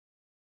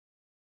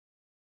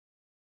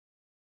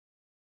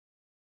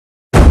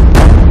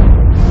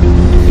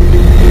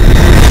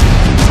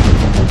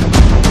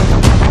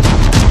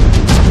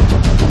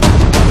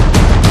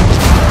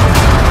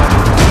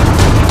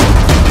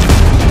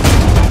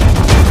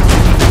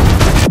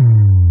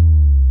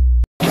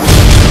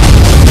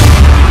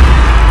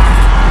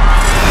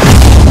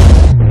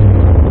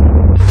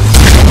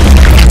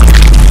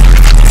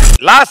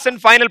Last and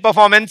final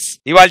performance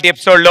ఇవాల్టి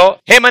episode లో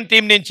Hemant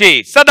team నుంచి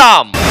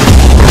సదాం.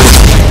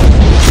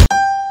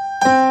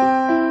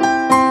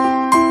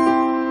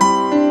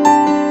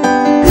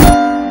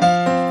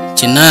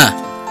 చిన్న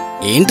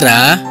ఏంట్రా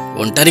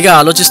ఒంటరిగా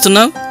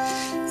ఆలోచిస్తున్నావు?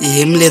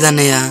 ఏం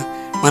లేదన్నయ్య,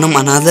 మనం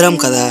అనాథరం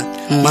కదా,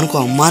 మనకు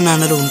అమ్మా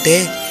నాన్నలు ఉంటే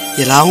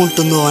ఎలా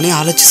ఉంటుందో అని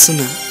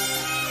ఆలోచిస్తున్నా.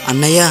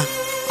 అన్నయ్య,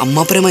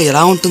 అమ్మ ప్రేమ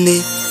ఎలా ఉంటుంది?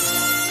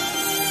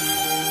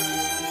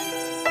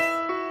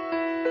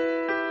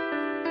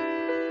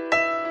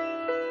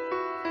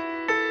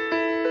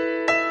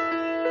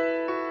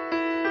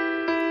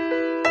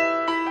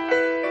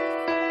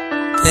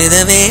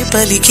 పెదవే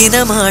పలికిన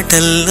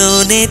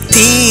మాటల్లోనే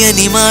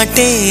తీయని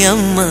మాటే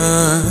అమ్మా,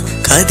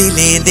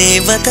 కదిలే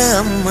దేవత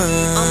అమ్మా,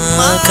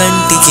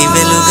 కంటికి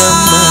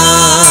వెలుగమ్మా.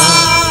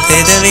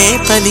 పెదవే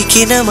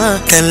పలికిన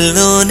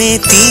మాటల్లోనే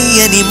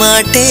తీయని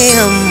మాటే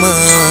అమ్మా,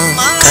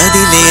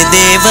 కదిలే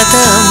దేవత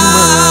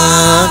అమ్మా,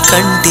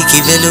 కంటికి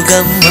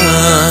వెలుగమ్మా.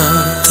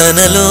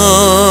 తనలో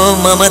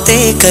మమతే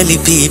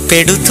కలిపి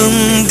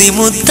పెడుతుంది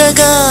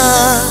ముద్దగా,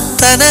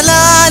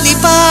 తనలాలి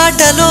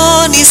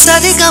పాటలోని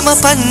సరిగమ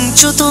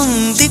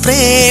పంచుతుంది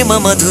ప్రేమ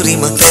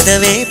మధురిమ.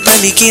 పెదవే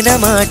పలికిన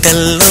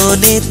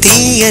మాటల్లోనే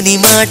తీయని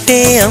మాటే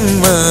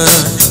అమ్మా,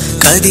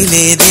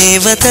 కదిలే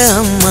దేవత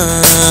అమ్మా,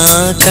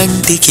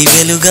 కంటికి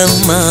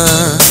వెలుగమ్మా.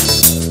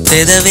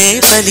 పెదవే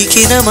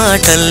పలికిన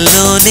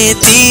మాటల్లోనే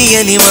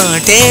తీయని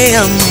మాటే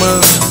అమ్మా,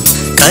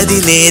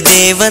 కదిలే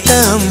దేవత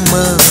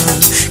అమ్మా,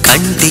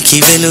 కంటికి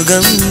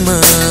వెలుగమ్మా.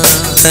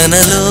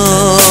 తనలో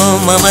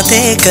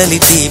మమతే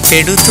కలిపి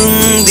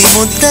పెడుతుంది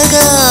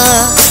ముద్దగా,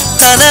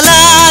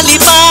 తనలాలి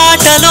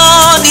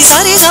పాటలోని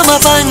సరిగమ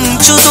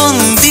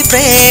పంచుతుంది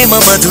ప్రేమ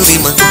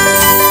మధురిమ.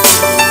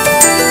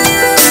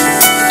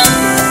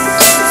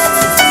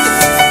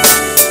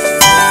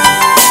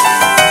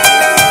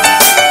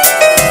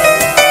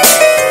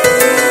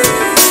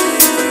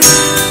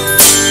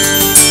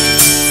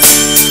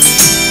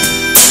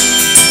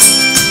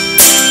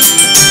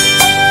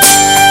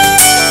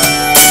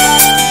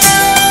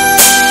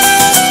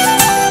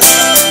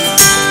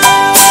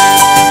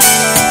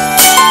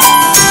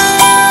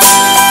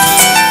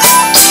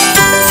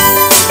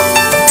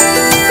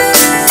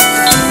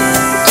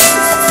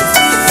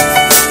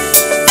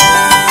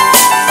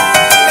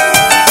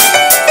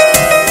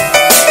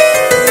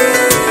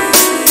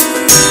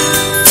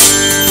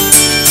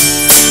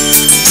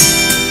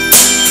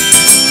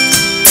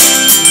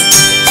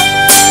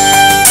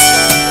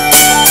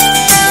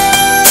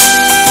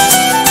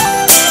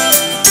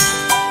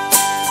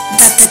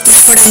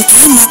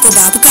 మాకు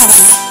బాబు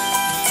కావాలి.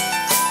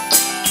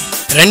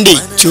 రండి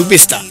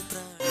చూపిస్తా.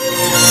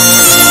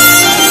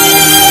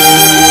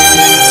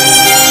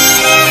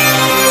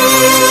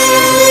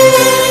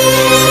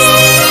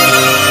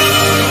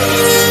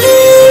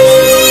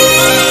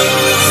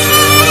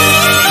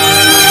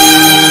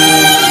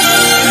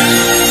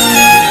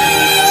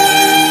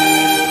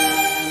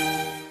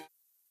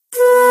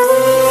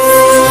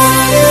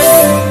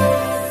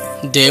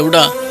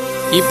 దేవుడా,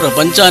 ఈ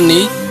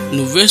ప్రపంచాన్ని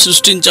నువ్వే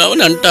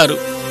సృష్టించావని అంటారు,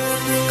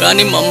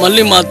 కానీ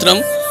మమ్మల్ని మాత్రం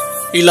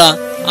ఇలా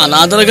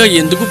అనాథలుగా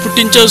ఎందుకు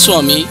పుట్టించావు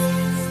స్వామి?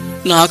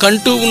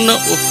 నాకంటూ ఉన్న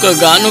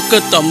ఒక్కగానొక్క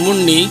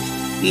తమ్ముణ్ణి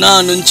నా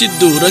నుంచి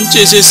దూరం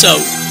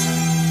చేసేసావు.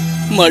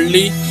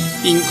 మళ్ళీ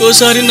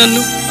ఇంకోసారి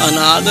నన్ను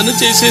అనాథను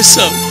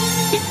చేసేసావు.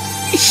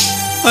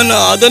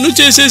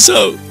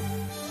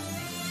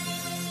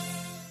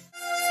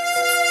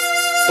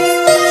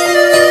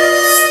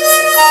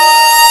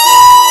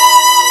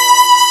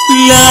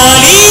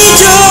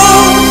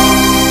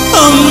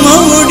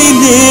 అమ్మఒడి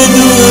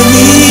లేదు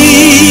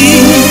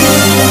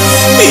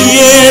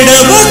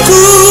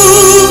ఏడవకు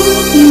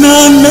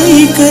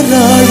నాన్నైక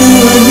రాడు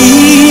అని,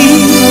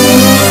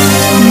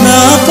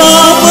 నా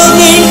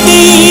పాపమేంటి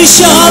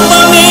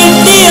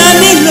శాపమేంటి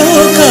అని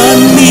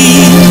లోకాన్ని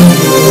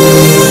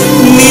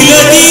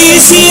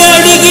నిలదీసి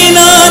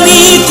అడిగినా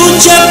నీకు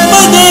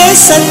చెప్పదే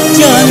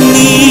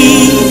సత్యాన్ని.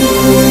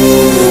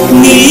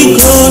 నీ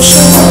ఘోష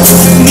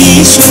నీ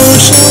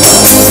శోష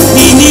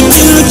విని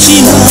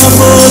పిలిచిన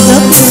బోధ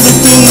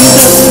పుడుతుందా?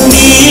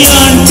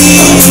 నీలాంటి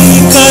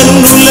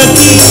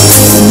కర్ణులకి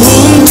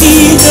భూమి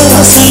మీద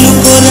అసలు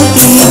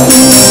కొరతుందా?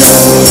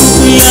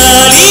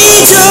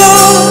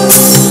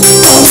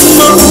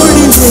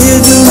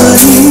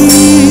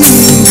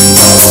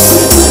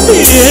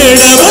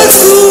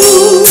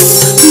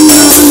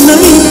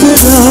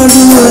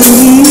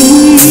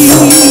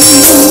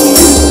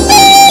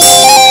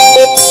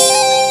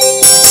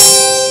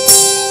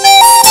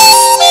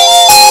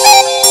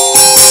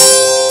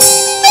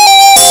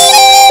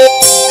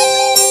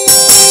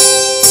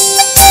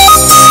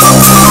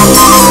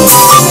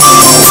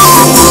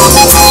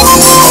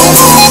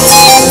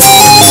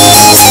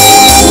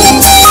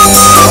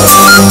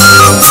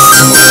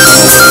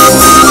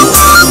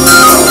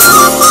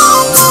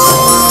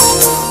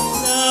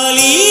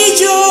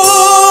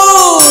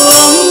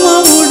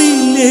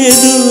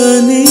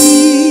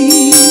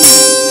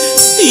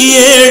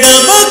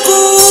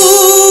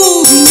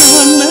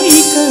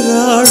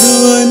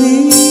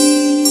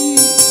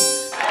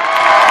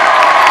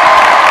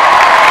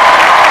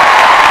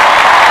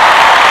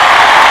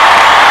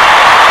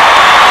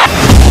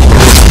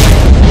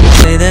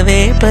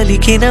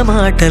 పలికిన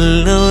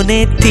మాటల్లోనే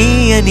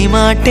తీయని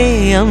మాటే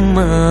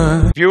అమ్మా.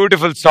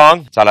 బ్యూటిఫుల్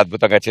సాంగ్, చాలా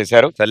అద్భుతంగా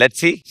చేశారు. So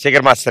let's see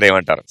Shekhar master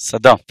ఏమంటారు.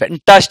 Saddam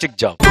fantastic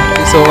job.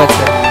 So much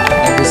sir,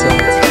 thank you so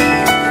much.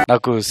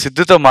 నాకు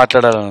సిద్ధుతో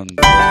మాట్లాడాలని ఉంది.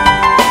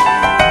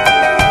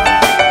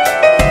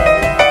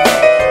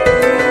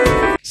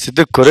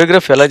 సిద్ధు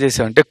కొరియోగ్రఫీ ఎలా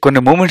చేసావంటే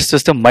కొన్ని మూమెంట్స్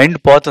చూస్తే మైండ్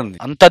పోతుంది,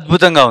 అంత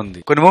అద్భుతంగా ఉంది.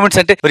 కొన్ని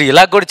మూమెంట్స్ అంటే మరి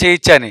ఇలా కూడా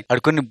చేయొచ్చా అని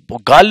అడు కొన్ని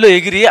గాల్లో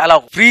ఎగిరి అలా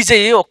ఫ్రీజ్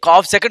అయ్యి ఒక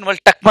హాఫ్ సెకండ్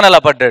మళ్ళీ టక్మన్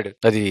అలా పడ్డాడు.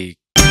 అది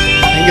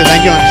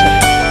thank you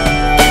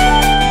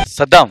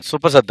Saddam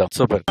super, Saddam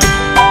super.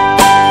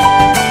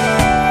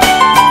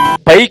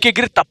 పైకి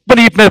ఎగిరి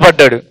తప్పని ఈప్ మీద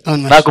పడ్డాడు.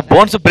 నాకు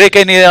బోన్స్ బ్రేక్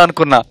అయినాయి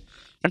అనుకున్నా.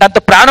 అంటే అంత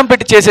ప్రాణం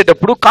పెట్టి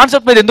చేసేటప్పుడు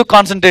కాన్సెప్ట్ మీద ఎందుకు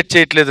కాన్సన్ట్రేట్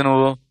చేయట్లేదు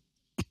నువ్వు?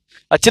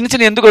 ఆ చిన్న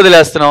చిన్న ఎందుకు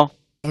వదిలేస్తున్నావు?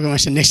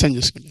 నెక్స్ట్ టైం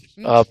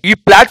చూసుకుంటాను. ఈ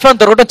ప్లాట్ఫామ్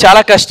దొరకడం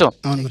చాలా కష్టం.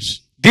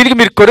 దీనికి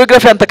మీరు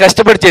కొరియోగ్రఫీ అంత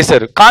కష్టపడి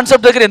చేశారు,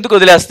 కాన్సెప్ట్ దగ్గర ఎందుకు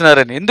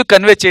వదిలేస్తున్నారని ఎందుకు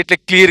కన్వే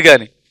చేయట్లేదు క్లియర్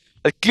గాని?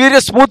 అది క్లియర్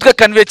గా స్మూత్ గా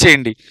కన్వే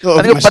చేయండి.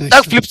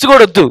 ఫ్లిప్స్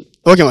కూడా వద్దు,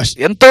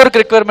 ఎంతవరకు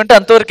రిక్వైర్మెంట్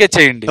అంతవరకే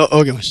చేయండి.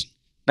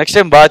 నెక్స్ట్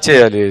టైం బాగా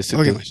చేయాలి.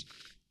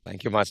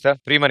 Thank you master.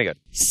 ప్రియమణి గారు.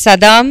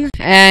 Saddam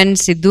and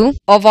Sidhu.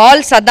 Of all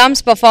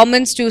Saddam's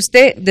performance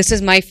చూస్తే this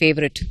is my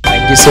favorite.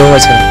 Thank you so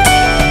much sir.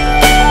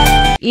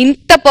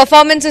 ఇంత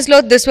performances లో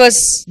this was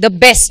the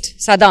best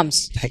Saddam's.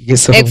 Thank you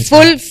so much.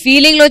 Full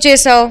feeling లో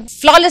చేసావు.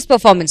 Flawless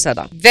performance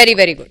Saddam. Very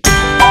very good.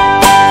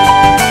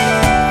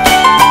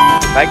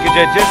 Thank you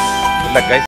judges. Good luck guys.